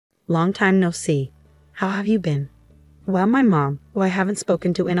Long time no see. How have you been? Well, my mom, who I haven't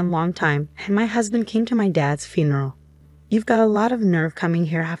spoken to in a long time, and my husband came to my dad's funeral. You've got a lot of nerve coming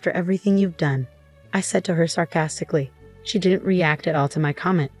here after everything you've done, I said to her sarcastically. She didn't react at all to my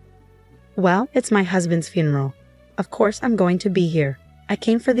comment. Well, it's my husband's funeral. Of course I'm going to be here. I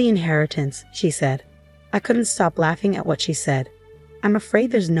came for the inheritance, she said. I couldn't stop laughing at what she said. I'm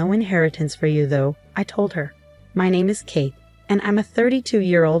afraid there's no inheritance for you though, I told her. My name is Kate, and I'm a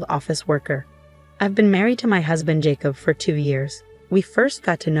 32-year-old office worker. I've been married to my husband Jacob for 2 years. We first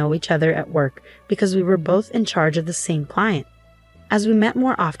got to know each other at work because we were both in charge of the same client. As we met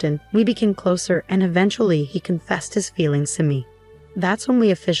more often, we became closer and eventually he confessed his feelings to me. That's when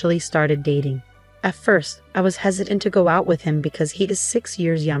we officially started dating. At first, I was hesitant to go out with him because he is 6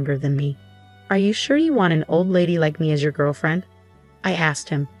 years younger than me. Are you sure you want an old lady like me as your girlfriend? I asked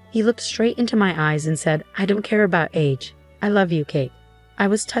him. He looked straight into my eyes and said, I don't care about age. I love you, Kate. I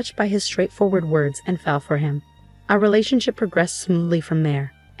was touched by his straightforward words and fell for him. Our relationship progressed smoothly from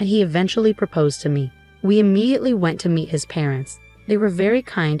there, and he eventually proposed to me. We immediately went to meet his parents. They were very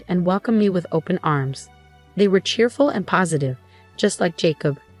kind and welcomed me with open arms. They were cheerful and positive, just like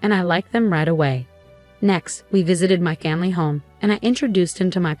Jacob, and I liked them right away. Next, we visited my family home, and I introduced him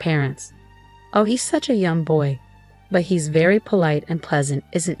to my parents. Oh, he's such a young boy. But he's very polite and pleasant,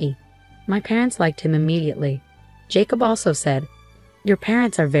 isn't he? My parents liked him immediately. Jacob also said, Your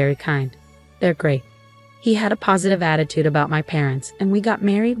parents are very kind. They're great. He had a positive attitude about my parents, and we got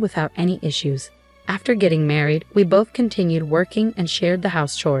married without any issues. After getting married, we both continued working and shared the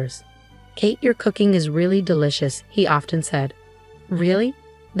house chores. Kate, your cooking is really delicious, he often said. Really?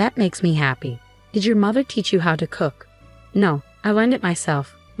 That makes me happy. Did your mother teach you how to cook? No, I learned it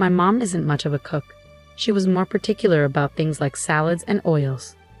myself. My mom isn't much of a cook. She was more particular about things like salads and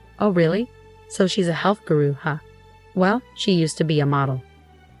oils. Oh, really? So she's a health guru, huh? Well, she used to be a model.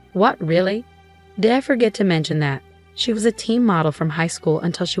 What, really? Did I forget to mention that? She was a teen model from high school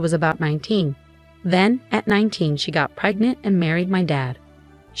until she was about 19. Then, at 19, she got pregnant and married my dad.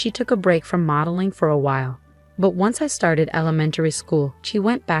 She took a break from modeling for a while. But once I started elementary school, she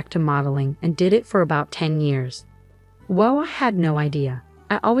went back to modeling and did it for about 10 years. Whoa, I had no idea.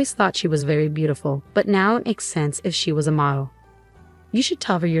 I always thought she was very beautiful, but now it makes sense if she was a model. You should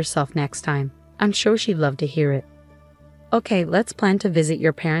tell her yourself next time. I'm sure she'd love to hear it. Okay, let's plan to visit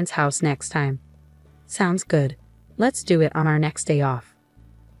your parents' house next time. Sounds good. Let's do it on our next day off.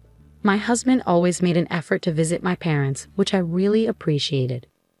 My husband always made an effort to visit my parents, which I really appreciated.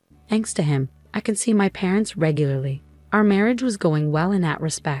 Thanks to him, I can see my parents regularly. Our marriage was going well in that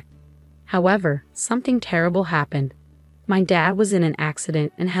respect. However, something terrible happened. My dad was in an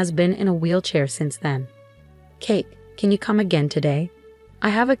accident and has been in a wheelchair since then. Kate, can you come again today? I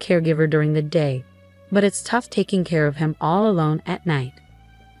have a caregiver during the day, but it's tough taking care of him all alone at night.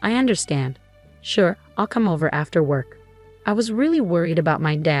 I understand. Sure, I'll come over after work. I was really worried about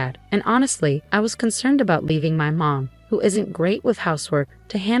my dad, and honestly, I was concerned about leaving my mom, who isn't great with housework,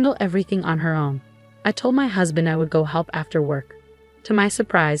 to handle everything on her own. I told my husband I would go help after work. To my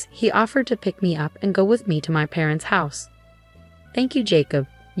surprise, he offered to pick me up and go with me to my parents' house. Thank you, Jacob.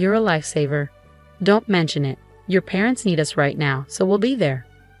 You're a lifesaver. Don't mention it. Your parents need us right now, so we'll be there.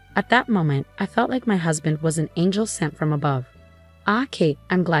 At that moment, I felt like my husband was an angel sent from above. Ah, Kate,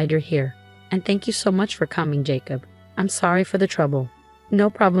 I'm glad you're here. And thank you so much for coming, Jacob. I'm sorry for the trouble. No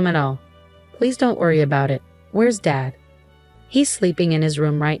problem at all. Please don't worry about it. Where's Dad? He's sleeping in his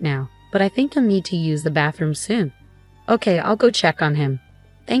room right now, but I think he'll need to use the bathroom soon. Okay, I'll go check on him.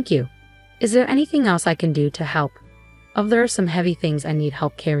 Thank you. Is there anything else I can do to help? There are some heavy things I need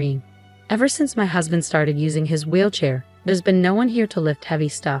help carrying. Ever since my husband started using his wheelchair, there's been no one here to lift heavy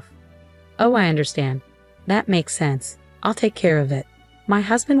stuff. Oh, I understand. That makes sense. I'll take care of it. My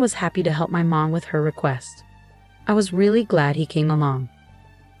husband was happy to help my mom with her request. I was really glad he came along.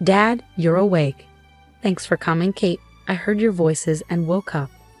 Dad, you're awake. Thanks for coming, Kate. I heard your voices and woke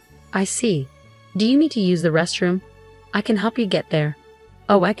up. I see. Do you need to use the restroom? I can help you get there.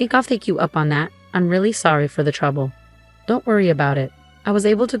 Oh, I think I'll take you up on that. I'm really sorry for the trouble. Don't worry about it. I was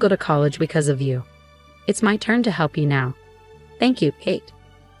able to go to college because of you. It's my turn to help you now. Thank you, Kate.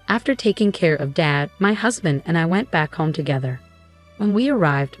 After taking care of Dad, my husband and I went back home together. When we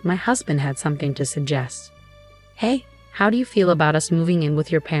arrived, my husband had something to suggest. Hey, how do you feel about us moving in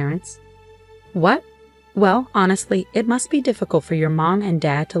with your parents? What? Well, honestly, it must be difficult for your mom and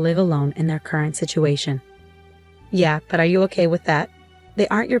dad to live alone in their current situation. Yeah, but are you okay with that? They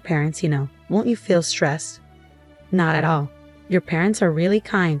aren't your parents, you know. Won't you feel stressed? Not at all. Your parents are really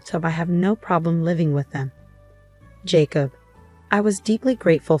kind, so I have no problem living with them. Jacob. I was deeply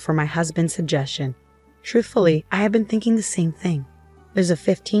grateful for my husband's suggestion. Truthfully, I have been thinking the same thing. There's a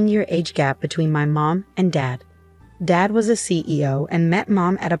 15-year age gap between my mom and dad. Dad was a CEO and met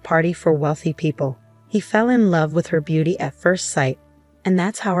mom at a party for wealthy people. He fell in love with her beauty at first sight, and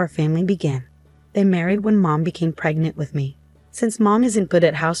that's how our family began. They married when mom became pregnant with me. Since mom isn't good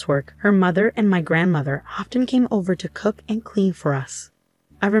at housework, her mother and my grandmother often came over to cook and clean for us.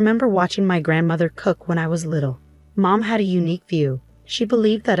 I remember watching my grandmother cook when I was little. Mom had a unique view. She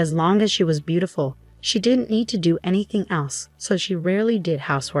believed that as long as she was beautiful, she didn't need to do anything else, so she rarely did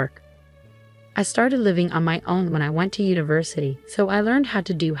housework. I started living on my own when I went to university, so I learned how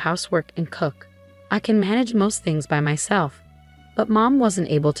to do housework and cook. I can manage most things by myself, but mom wasn't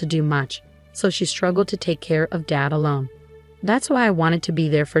able to do much, so she struggled to take care of dad alone. That's why I wanted to be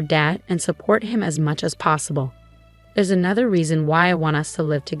there for dad and support him as much as possible. There's another reason why I want us to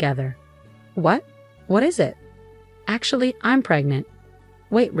live together. What? What is it? Actually, I'm pregnant.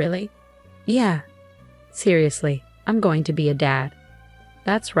 Wait, really? Yeah. Seriously, I'm going to be a dad.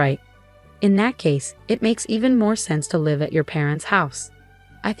 That's right. In that case, it makes even more sense to live at your parents' house.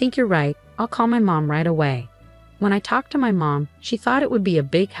 I think you're right. I'll call my mom right away. When I talked to my mom, she thought it would be a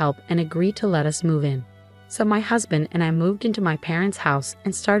big help and agreed to let us move in. So my husband and I moved into my parents' house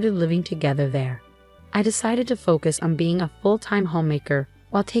and started living together there. I decided to focus on being a full-time homemaker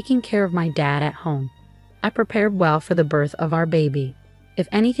while taking care of my dad at home. I prepared well for the birth of our baby. If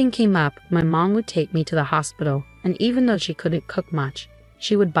anything came up, my mom would take me to the hospital, and even though she couldn't cook much,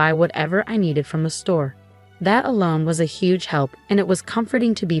 she would buy whatever I needed from the store. That alone was a huge help, and it was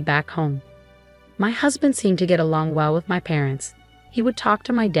comforting to be back home. My husband seemed to get along well with my parents. He would talk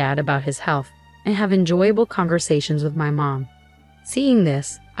to my dad about his health and have enjoyable conversations with my mom. Seeing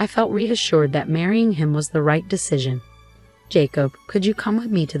this, I felt reassured that marrying him was the right decision. Jacob, could you come with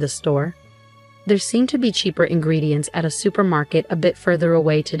me to the store? There seemed to be cheaper ingredients at a supermarket a bit further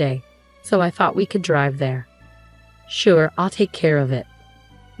away today, so I thought we could drive there. Sure, I'll take care of it.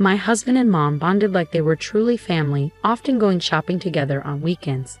 My husband and mom bonded like they were truly family, often going shopping together on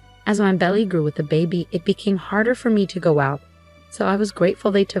weekends. As my belly grew with the baby, it became harder for me to go out, so I was grateful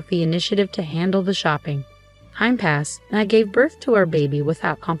they took the initiative to handle the shopping. Time passed, and I gave birth to our baby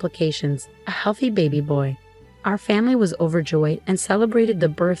without complications, a healthy baby boy. Our family was overjoyed and celebrated the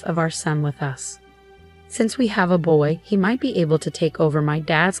birth of our son with us. Since we have a boy, he might be able to take over my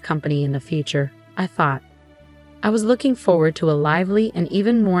dad's company in the future, I thought. I was looking forward to a lively and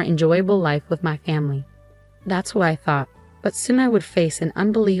even more enjoyable life with my family. That's what I thought, but soon I would face an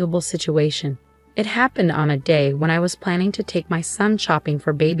unbelievable situation. It happened on a day when I was planning to take my son shopping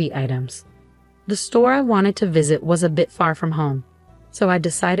for baby items. The store I wanted to visit was a bit far from home, so I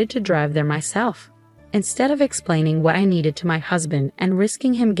decided to drive there myself. Instead of explaining what I needed to my husband and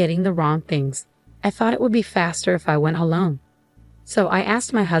risking him getting the wrong things, I thought it would be faster if I went alone. So I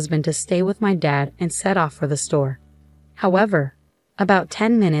asked my husband to stay with my dad and set off for the store. However, about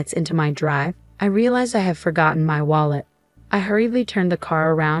 10 minutes into my drive, I realized I had forgotten my wallet. I hurriedly turned the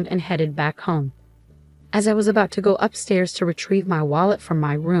car around and headed back home. As I was about to go upstairs to retrieve my wallet from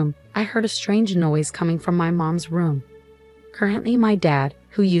my room, I heard a strange noise coming from my mom's room. Currently, my dad,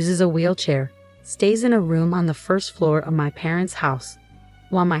 who uses a wheelchair, stays in a room on the first floor of my parents' house,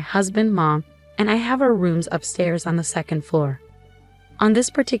 while my husband, mom, and I have our rooms upstairs on the second floor. On this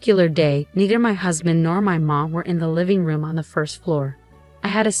particular day, neither my husband nor my mom were in the living room on the first floor. I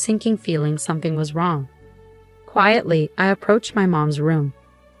had a sinking feeling something was wrong. Quietly, I approached my mom's room.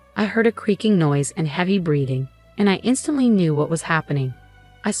 I heard a creaking noise and heavy breathing, and I instantly knew what was happening.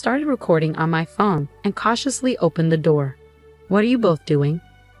 I started recording on my phone and cautiously opened the door. "What are you both doing?"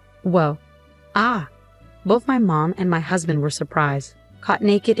 "Whoa. Ah!" Both my mom and my husband were surprised, caught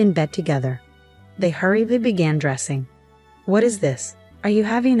naked in bed together. They hurriedly began dressing. "What is this? Are you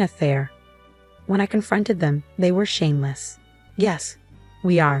having an affair?" When I confronted them, they were shameless. "Yes,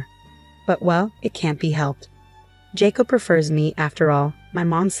 we are. But well, it can't be helped. Jacob prefers me after all," my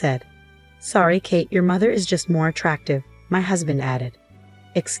mom said. "Sorry, Kate, your mother is just more attractive," my husband added.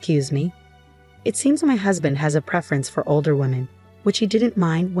 "Excuse me?" It seems my husband has a preference for older women, which he didn't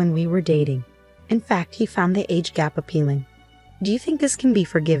mind when we were dating. In fact, he found the age gap appealing. Do you think this can be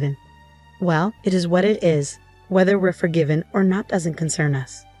forgiven? Well, it is what it is. Whether we're forgiven or not doesn't concern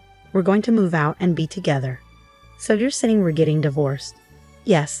us. We're going to move out and be together. So you're saying we're getting divorced?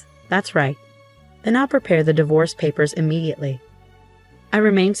 Yes, that's right. Then I'll prepare the divorce papers immediately. I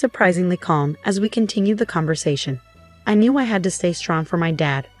remained surprisingly calm as we continued the conversation. I knew I had to stay strong for my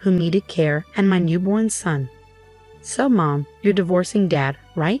dad, who needed care, and my newborn son. "So, Mom, you're divorcing Dad,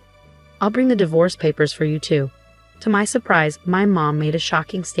 right? I'll bring the divorce papers for you too." To my surprise, my mom made a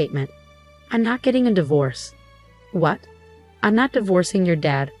shocking statement. "I'm not getting a divorce." "What?" "I'm not divorcing your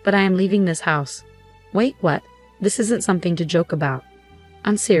dad, but I am leaving this house." "Wait, what? This isn't something to joke about."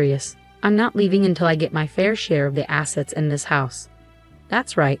 I'm serious. I'm not leaving until I get my fair share of the assets in this house.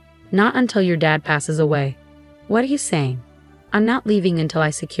 That's right, not until your dad passes away. What are you saying? I'm not leaving until I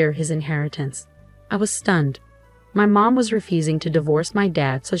secure his inheritance. I was stunned. My mom was refusing to divorce my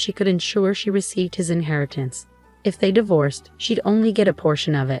dad so she could ensure she received his inheritance. If they divorced, she'd only get a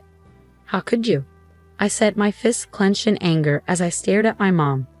portion of it. How could you? I said, my fists clenched in anger as I stared at my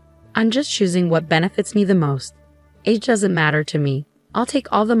mom. I'm just choosing what benefits me the most. Age doesn't matter to me. I'll take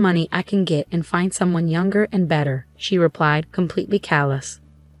all the money I can get and find someone younger and better, she replied, completely callous.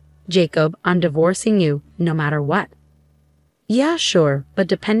 Jacob, I'm divorcing you, no matter what. Yeah, sure, but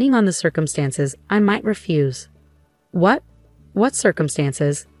depending on the circumstances, I might refuse. What? What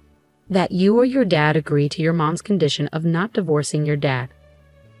circumstances? That you or your dad agree to your mom's condition of not divorcing your dad.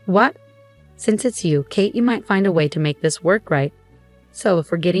 What? Since it's you, Kate, you might find a way to make this work, right? So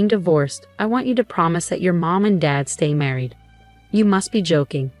if we're getting divorced, I want you to promise that your mom and dad stay married. You must be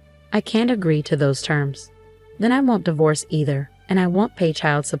joking. I can't agree to those terms. Then I won't divorce either, and I won't pay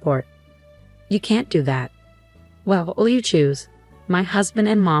child support. You can't do that. Well, what will you choose? My husband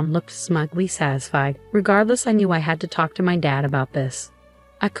and mom looked smugly satisfied. Regardless, I knew I had to talk to my dad about this.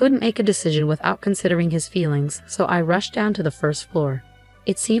 I couldn't make a decision without considering his feelings, so I rushed down to the first floor.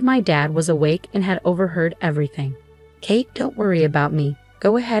 It seemed my dad was awake and had overheard everything. Kate, don't worry about me.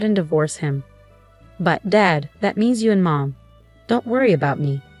 Go ahead and divorce him. But, Dad, that means you and Mom. Don't worry about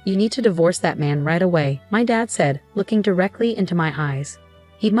me. You need to divorce that man right away, my dad said, looking directly into my eyes.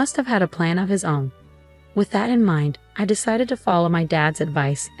 He must have had a plan of his own. With that in mind, I decided to follow my dad's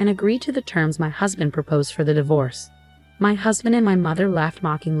advice and agree to the terms my husband proposed for the divorce. My husband and my mother laughed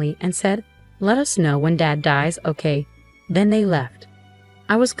mockingly and said, "Let us know when Dad dies, okay?" Then they left.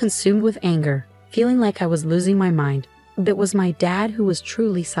 I was consumed with anger, feeling like I was losing my mind. It was my dad who was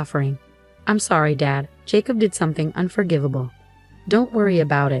truly suffering. "I'm sorry, Dad. Jacob did something unforgivable. Don't worry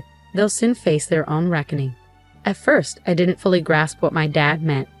about it. They'll soon face their own reckoning." At first, I didn't fully grasp what my dad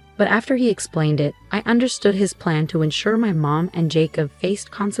meant, but after he explained it, I understood his plan to ensure my mom and Jacob faced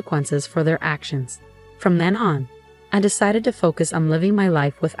consequences for their actions. From then on, I decided to focus on living my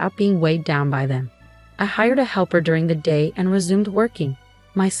life without being weighed down by them. I hired a helper during the day and resumed working.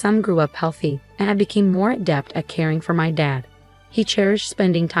 My son grew up healthy, and I became more adept at caring for my dad. He cherished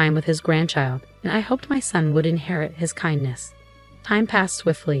spending time with his grandchild, and I hoped my son would inherit his kindness. Time passed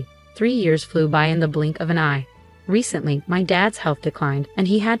swiftly. 3 years flew by in the blink of an eye. Recently, my dad's health declined, and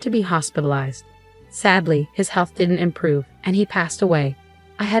he had to be hospitalized. Sadly, his health didn't improve, and he passed away.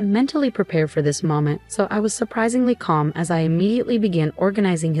 I had mentally prepared for this moment, so I was surprisingly calm as I immediately began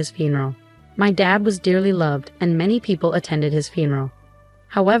organizing his funeral. My dad was dearly loved, and many people attended his funeral.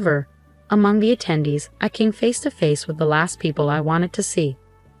 However, among the attendees, I came face to face with the last people I wanted to see.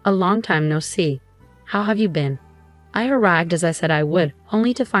 "A long time no see. How have you been?" I arrived as I said I would,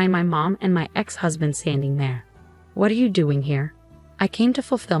 only to find my mom and my ex-husband standing there. "What are you doing here?" "I came to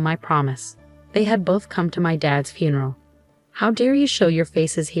fulfill my promise." They had both come to my dad's funeral. "How dare you show your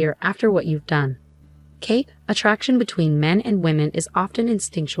faces here after what you've done?" "Kate, attraction between men and women is often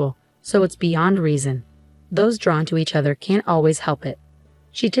instinctual, so it's beyond reason. Those drawn to each other can't always help it."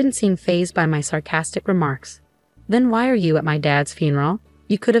 She didn't seem fazed by my sarcastic remarks. "Then why are you at my dad's funeral?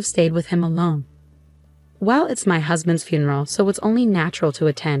 You could have stayed with him alone." "Well, it's my husband's funeral, so it's only natural to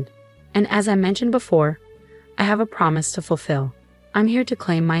attend. And as I mentioned before, I have a promise to fulfill. I'm here to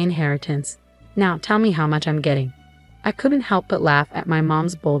claim my inheritance. Now tell me how much I'm getting." I couldn't help but laugh at my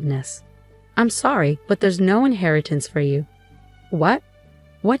mom's boldness. "I'm sorry, but there's no inheritance for you." "What?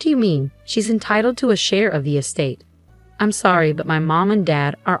 What do you mean? She's entitled to a share of the estate." "I'm sorry, but my mom and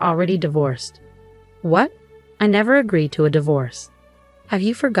dad are already divorced." "What? I never agreed to a divorce." "Have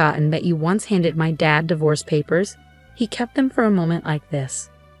you forgotten that you once handed my dad divorce papers? He kept them for a moment like this.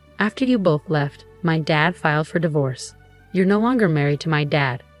 After you both left, my dad filed for divorce. You're no longer married to my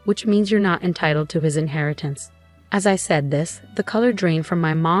dad, which means you're not entitled to his inheritance." As I said this, the color drained from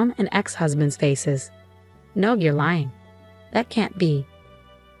my mom and ex-husband's faces. "No, you're lying. That can't be.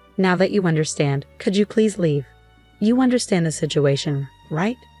 Now that you understand, could you please leave? You understand the situation,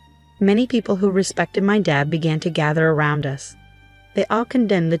 right?" Many people who respected my dad began to gather around us. They all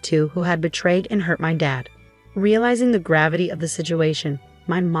condemned the two who had betrayed and hurt my dad. Realizing the gravity of the situation,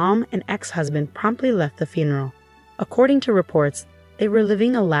 my mom and ex-husband promptly left the funeral. According to reports, they were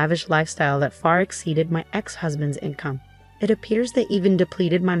living a lavish lifestyle that far exceeded my ex-husband's income. It appears they even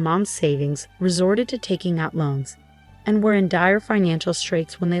depleted my mom's savings, resorted to taking out loans, and were in dire financial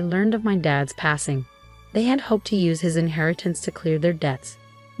straits when they learned of my dad's passing. They had hoped to use his inheritance to clear their debts,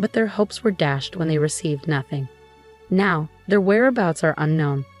 but their hopes were dashed when they received nothing. Now, their whereabouts are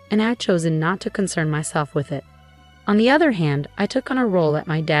unknown, and I've chosen not to concern myself with it. On the other hand, I took on a role at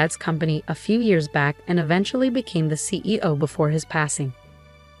my dad's company a few years back and eventually became the CEO before his passing.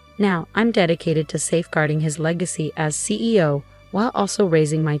 Now, I'm dedicated to safeguarding his legacy as CEO while also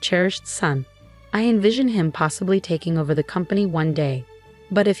raising my cherished son. I envision him possibly taking over the company one day,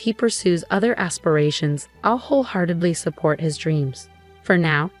 but if he pursues other aspirations, I'll wholeheartedly support his dreams. For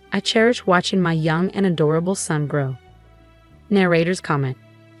now, I cherish watching my young and adorable son grow. Narrator's comment: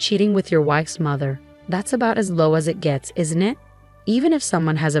 cheating with your wife's mother. That's about as low as it gets, isn't it? Even if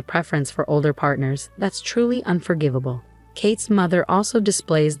someone has a preference for older partners, that's truly unforgivable. Kate's mother also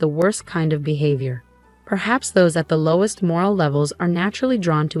displays the worst kind of behavior. Perhaps those at the lowest moral levels are naturally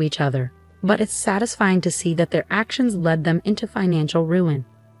drawn to each other, but it's satisfying to see that their actions led them into financial ruin.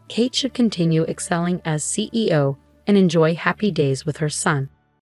 Kate should continue excelling as CEO and enjoy happy days with her son.